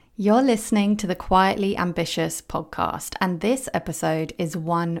You're listening to the Quietly Ambitious podcast, and this episode is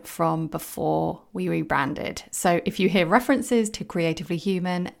one from before we rebranded. So if you hear references to Creatively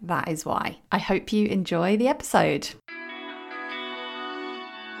Human, that is why. I hope you enjoy the episode.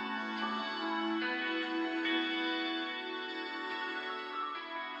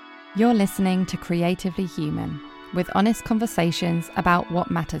 You're listening to Creatively Human, with honest conversations about what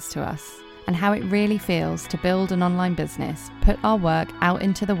matters to us and how it really feels to build an online business, put our work out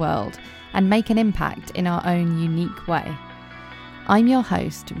into the world, and make an impact in our own unique way. I'm your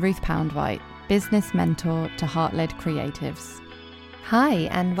host, Ruth Poundwhite, business mentor to heart-led creatives. Hi,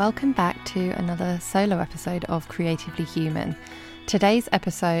 and welcome back to another solo episode of Creatively Human. Today's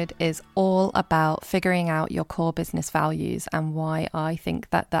episode is all about figuring out your core business values and why I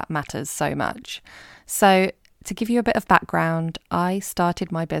think that matters so much. So, to give you a bit of background, I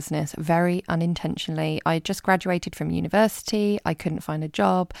started my business very unintentionally. I just graduated from university, I couldn't find a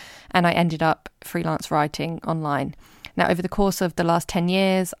job, and I ended up freelance writing online. Now, over the course of the last 10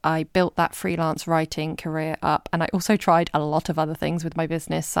 years, I built that freelance writing career up, and I also tried a lot of other things with my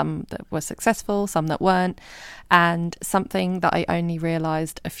business, some that were successful, some that weren't. And something that I only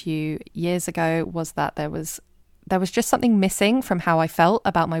realized a few years ago was that there was just something missing from how I felt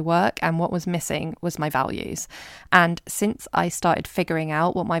about my work, and what was missing was my values. And since I started figuring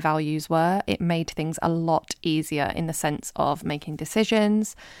out what my values were, it made things a lot easier in the sense of making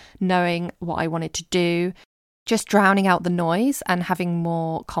decisions, knowing what I wanted to do, just drowning out the noise and having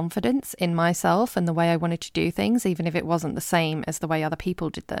more confidence in myself and the way I wanted to do things, even if it wasn't the same as the way other people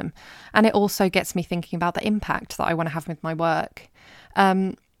did them. And it also gets me thinking about the impact that I want to have with my work.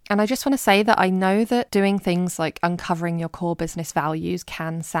 And I just want to say that I know that doing things like uncovering your core business values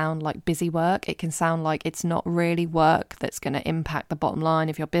can sound like busy work. It can sound like it's not really work that's going to impact the bottom line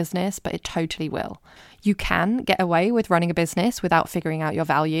of your business, but it totally will. You can get away with running a business without figuring out your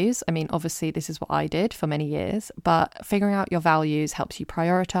values. I mean, obviously, this is what I did for many years, but figuring out your values helps you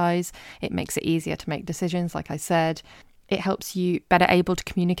prioritize. It makes it easier to make decisions, like I said. It helps you better able to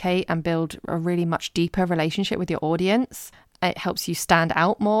communicate and build a really much deeper relationship with your audience. It helps you stand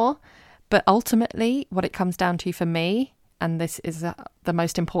out more. But ultimately, what it comes down to for me, and this is the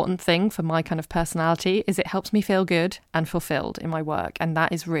most important thing for my kind of personality, is it helps me feel good and fulfilled in my work. And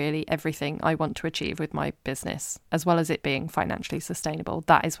that is really everything I want to achieve with my business, as well as it being financially sustainable.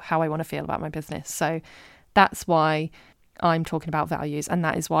 That is how I want to feel about my business. So that's why I'm talking about values, and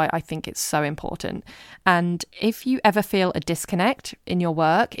that is why I think it's so important. And if you ever feel a disconnect in your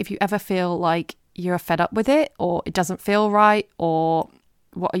work, if you ever feel like you're fed up with it, or it doesn't feel right, or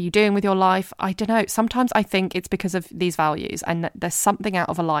what are you doing with your life? I don't know. Sometimes I think it's because of these values and that there's something out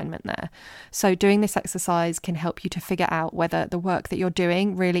of alignment there. So doing this exercise can help you to figure out whether the work that you're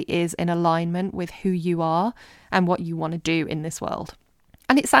doing really is in alignment with who you are and what you want to do in this world.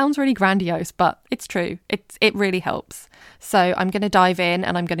 And it sounds really grandiose, but it's true. It really helps. So I'm going to dive in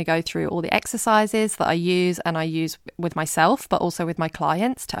and I'm going to go through all the exercises that I use with myself, but also with my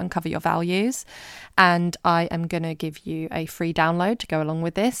clients to uncover your values. And I am going to give you a free download to go along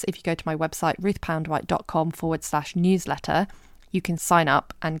with this. If you go to my website, ruthpoundwhite.com/newsletter, you can sign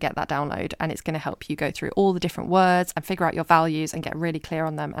up and get that download, and it's going to help you go through all the different words and figure out your values and get really clear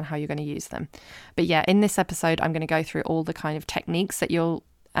on them and how you're going to use them. But yeah, in this episode, I'm going to go through all the kind of techniques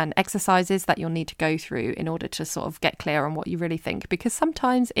and exercises that you'll need to go through in order to sort of get clear on what you really think, because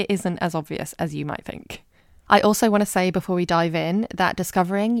sometimes it isn't as obvious as you might think. I also want to say before we dive in that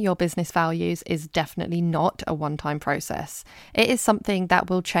discovering your business values is definitely not a one-time process. It is something that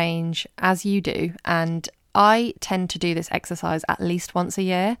will change as you do, and I tend to do this exercise at least once a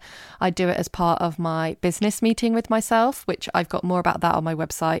year. I do it as part of my business meeting with myself, which I've got more about that on my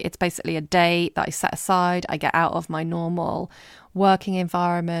website. It's basically a day that I set aside. I get out of my normal working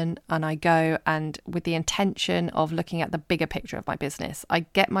environment and I go and with the intention of looking at the bigger picture of my business. I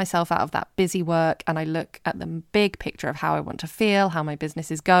get myself out of that busy work and I look at the big picture of how I want to feel, how my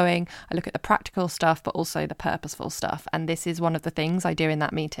business is going. I look at the practical stuff, but also the purposeful stuff. And this is one of the things I do in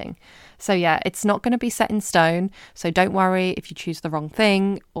that meeting. So yeah, it's not going to be set in stone. So don't worry if you choose the wrong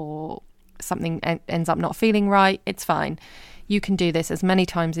thing or something ends up not feeling right. It's fine. You can do this as many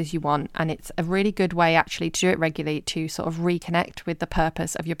times as you want, and it's a really good way actually to do it regularly to sort of reconnect with the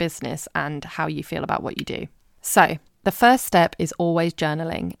purpose of your business and how you feel about what you do. So the first step is always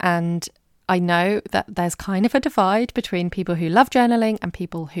journaling, and I know that there's kind of a divide between people who love journaling and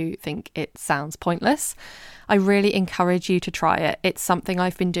people who think it sounds pointless. I really encourage you to try it. It's something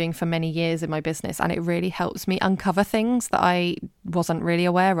I've been doing for many years in my business, and it really helps me uncover things that I wasn't really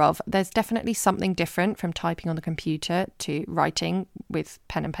aware of. There's definitely something different from typing on the computer to writing with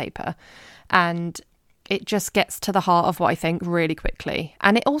pen and paper. And it just gets to the heart of what I think really quickly.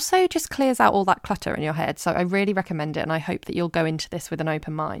 And it also just clears out all that clutter in your head. So I really recommend it. And I hope that you'll go into this with an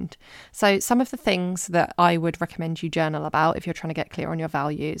open mind. So some of the things that I would recommend you journal about if you're trying to get clear on your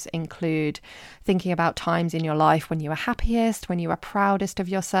values include thinking about times in your life when you were happiest, when you were proudest of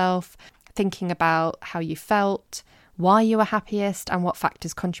yourself, thinking about how you felt, why you were happiest and what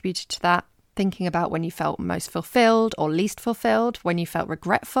factors contributed to that. Thinking about when you felt most fulfilled or least fulfilled, when you felt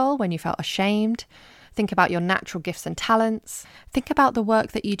regretful, when you felt ashamed. Think about your natural gifts and talents. Think about the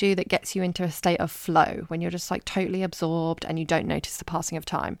work that you do that gets you into a state of flow, when you're just like totally absorbed and you don't notice the passing of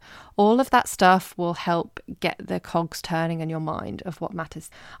time. All of that stuff will help get the cogs turning in your mind of what matters.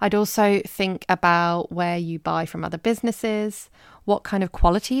 I'd also think about where you buy from other businesses, what kind of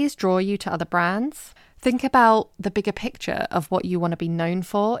qualities draw you to other brands. Think about the bigger picture of what you want to be known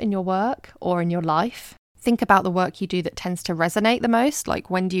for in your work or in your life. Think about the work you do that tends to resonate the most,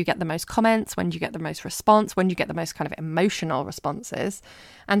 like when do you get the most comments, when do you get the most response, when do you get the most kind of emotional responses,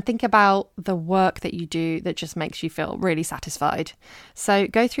 and think about the work that you do that just makes you feel really satisfied. So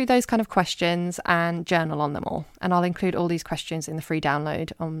go through those kind of questions and journal on them all. And I'll include all these questions in the free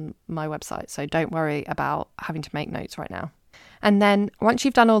download on my website, so don't worry about having to make notes right now. And then once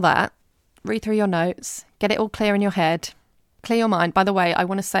you've done all that, read through your notes, get it all clear in your head. Clear your mind. By the way, I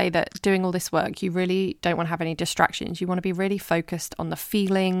want to say that doing all this work, you really don't want to have any distractions. You want to be really focused on the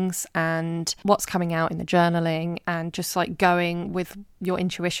feelings and what's coming out in the journaling and just like going with your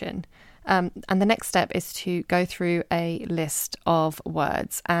intuition. And the next step is to go through a list of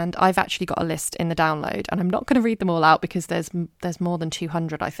words. And I've actually got a list in the download and I'm not going to read them all out because there's more than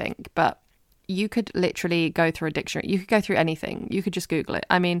 200, I think. But you could literally go through a dictionary. You could go through anything. You could just Google it.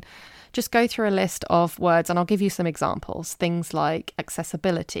 I mean, just go through a list of words and I'll give you some examples. Things like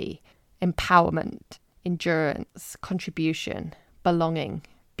accessibility, empowerment, endurance, contribution, belonging,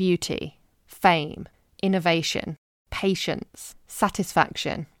 beauty, fame, innovation, patience,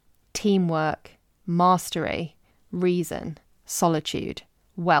 satisfaction, teamwork, mastery, reason, solitude,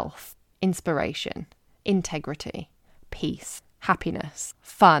 wealth, inspiration, integrity, peace, happiness,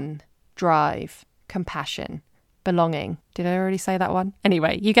 fun, drive, compassion, belonging. Did I already say that one?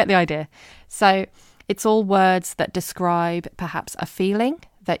 Anyway, you get the idea. So it's all words that describe perhaps a feeling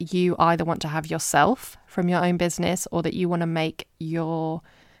that you either want to have yourself from your own business or that you want to make your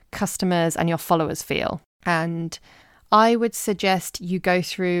customers and your followers feel. And I would suggest you go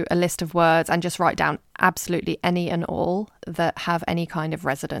through a list of words and just write down absolutely any and all that have any kind of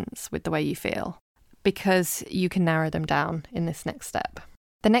resonance with the way you feel, because you can narrow them down in this next step.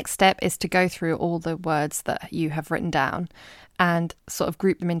 The next step is to go through all the words that you have written down and sort of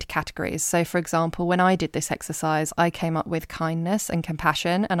group them into categories. So, for example, when I did this exercise, I came up with kindness and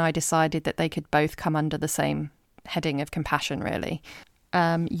compassion, and I decided that they could both come under the same heading of compassion, really.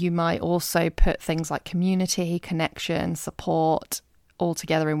 You might also put things like community, connection, support all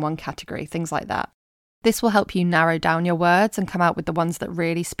together in one category, things like that. This will help you narrow down your words and come out with the ones that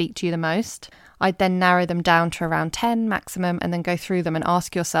really speak to you the most. I'd then narrow them down to around 10 maximum and then go through them and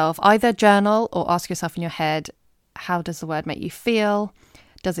ask yourself, either journal or ask yourself in your head, how does the word make you feel?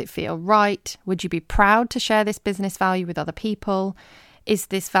 Does it feel right? Would you be proud to share this business value with other people? Is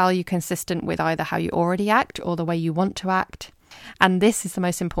this value consistent with either how you already act or the way you want to act? And this is the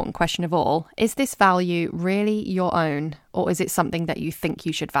most important question of all. Is this value really your own, or is it something that you think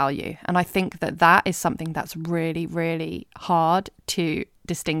you should value? And I think that that is something that's really, really hard to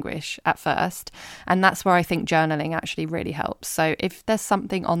distinguish at first. And that's where I think journaling actually really helps. So if there's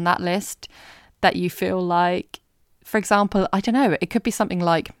something on that list that you feel like, for example, I don't know, it could be something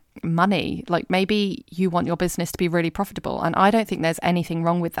like money. Like maybe you want your business to be really profitable. And I don't think there's anything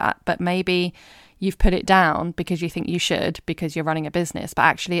wrong with that. But maybe you've put it down because you think you should, because you're running a business, but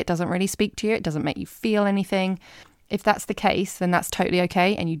actually it doesn't really speak to you. It doesn't make you feel anything. If that's the case, then that's totally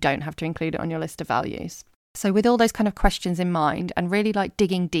okay. And you don't have to include it on your list of values. So with all those kind of questions in mind and really like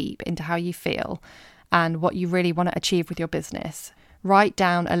digging deep into how you feel and what you really want to achieve with your business, write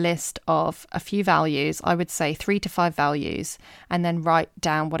down a list of a few values, I would say 3 to 5 values, and then write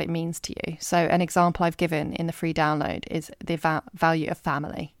down what it means to you. So an example I've given in the free download is the value of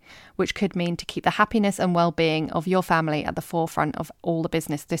family, which could mean to keep the happiness and well-being of your family at the forefront of all the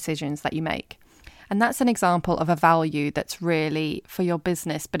business decisions that you make. And that's an example of a value that's really for your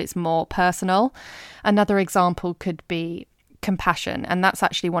business, but it's more personal. Another example could be compassion, and that's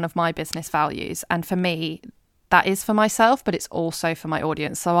actually one of my business values. And for me, that is for myself, but it's also for my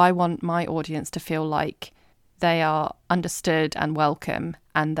audience. So I want my audience to feel like they are understood and welcome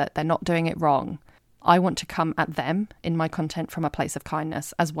and that they're not doing it wrong. I want to come at them in my content from a place of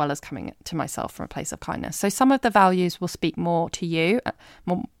kindness, as well as coming to myself from a place of kindness. So some of the values will speak more to you,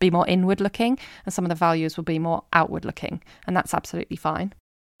 be more inward looking, and some of the values will be more outward looking. And that's absolutely fine.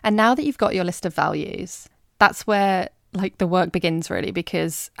 And now that you've got your list of values, that's where the work begins really,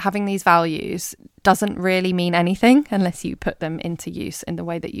 because having these values doesn't really mean anything unless you put them into use in the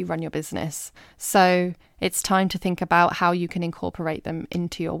way that you run your business. So it's time to think about how you can incorporate them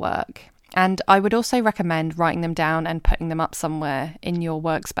into your work. And I would also recommend writing them down and putting them up somewhere in your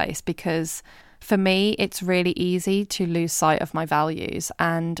workspace, because for me, it's really easy to lose sight of my values.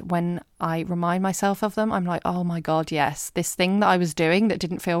 And when I remind myself of them, I'm like, oh my God, yes, this thing that I was doing that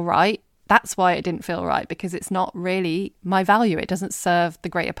didn't feel right, that's why it didn't feel right, because it's not really my value. It doesn't serve the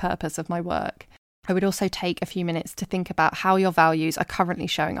greater purpose of my work. I would also take a few minutes to think about how your values are currently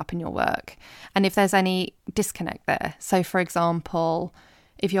showing up in your work and if there's any disconnect there. So for example,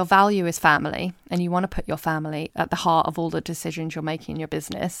 if your value is family and you want to put your family at the heart of all the decisions you're making in your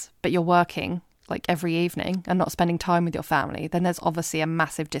business, but you're working every evening and not spending time with your family, then there's obviously a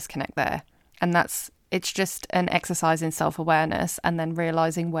massive disconnect there. And it's just an exercise in self-awareness and then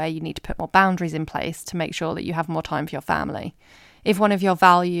realizing where you need to put more boundaries in place to make sure that you have more time for your family. If one of your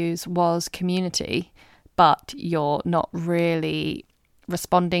values was community, but you're not really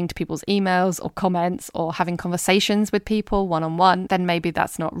responding to people's emails or comments or having conversations with people one-on-one, then maybe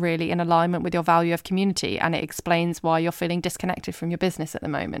that's not really in alignment with your value of community, and it explains why you're feeling disconnected from your business at the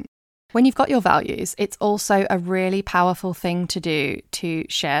moment. When you've got your values, it's also a really powerful thing to do to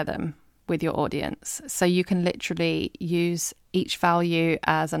share them with your audience. So you can literally use each value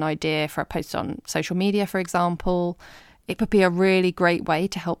as an idea for a post on social media, for example. It would be a really great way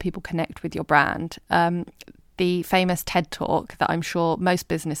to help people connect with your brand. The famous TED Talk that I'm sure most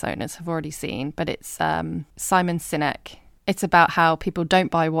business owners have already seen, but it's Simon Sinek. It's about how people don't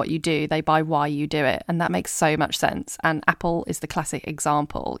buy what you do, they buy why you do it. And that makes so much sense. And Apple is the classic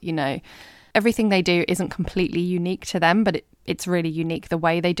example. Everything they do isn't completely unique to them, but it's really unique the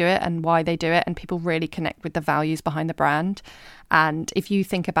way they do it and why they do it. And people really connect with the values behind the brand. And if you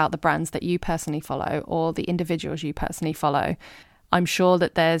think about the brands that you personally follow or the individuals you personally follow, I'm sure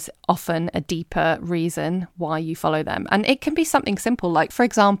that there's often a deeper reason why you follow them. And it can be something simple. Like, for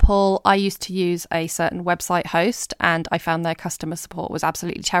example, I used to use a certain website host and I found their customer support was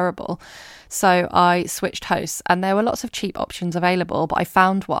absolutely terrible. So I switched hosts and there were lots of cheap options available, but I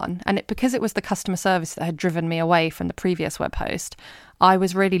found one. And because it was the customer service that had driven me away from the previous web host, I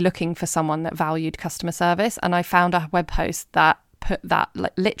was really looking for someone that valued customer service. And I found a web host that put that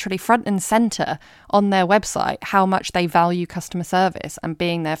literally front and center on their website, how much they value customer service and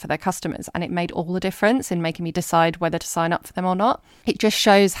being there for their customers. And it made all the difference in making me decide whether to sign up for them or not. It just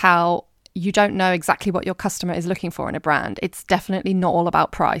shows how you don't know exactly what your customer is looking for in a brand. It's definitely not all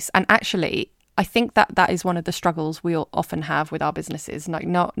about price. And actually, I think that is one of the struggles we often have with our businesses, like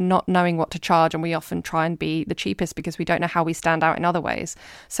not knowing what to charge, and we often try and be the cheapest because we don't know how we stand out in other ways.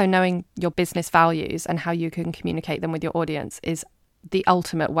 So knowing your business values and how you can communicate them with your audience is the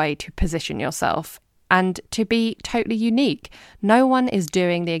ultimate way to position yourself and to be totally unique. No one is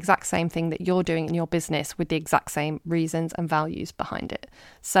doing the exact same thing that you're doing in your business with the exact same reasons and values behind it.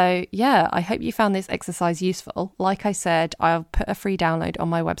 So yeah, I hope you found this exercise useful. Like I said, I'll put a free download on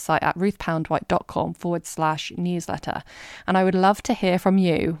my website at ruthpoundwhite.com/newsletter. And I would love to hear from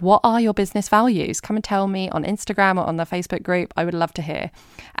you. What are your business values? Come and tell me on Instagram or on the Facebook group. I would love to hear.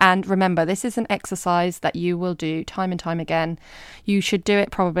 And remember, this is an exercise that you will do time and time again. You should do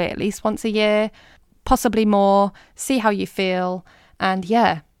it probably at least once a year, possibly more, see how you feel, and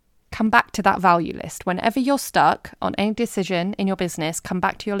come back to that value list. Whenever you're stuck on any decision in your business, come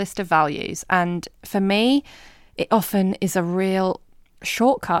back to your list of values. And for me, it often is a real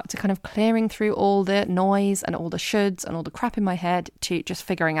shortcut to kind of clearing through all the noise and all the shoulds and all the crap in my head to just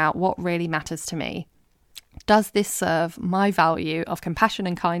figuring out what really matters to me. Does this serve my value of compassion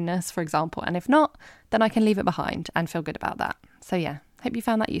and kindness, for example? And if not, then I can leave it behind and feel good about that. So hope you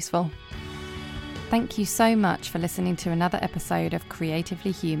found that useful. Thank you so much for listening to another episode of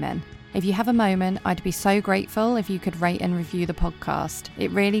Creatively Human. If you have a moment, I'd be so grateful if you could rate and review the podcast. It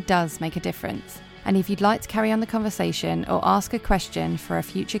really does make a difference. And if you'd like to carry on the conversation or ask a question for a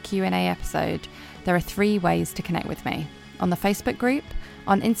future Q&A episode, there are 3 ways to connect with me. On the Facebook group,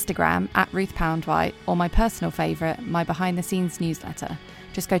 on Instagram at Ruth Poundwhite, or my personal favourite, my behind the scenes newsletter.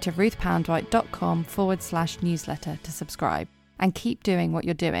 Just go to ruthpoundwhite.com/newsletter to subscribe. And keep doing what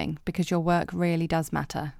you're doing, because your work really does matter.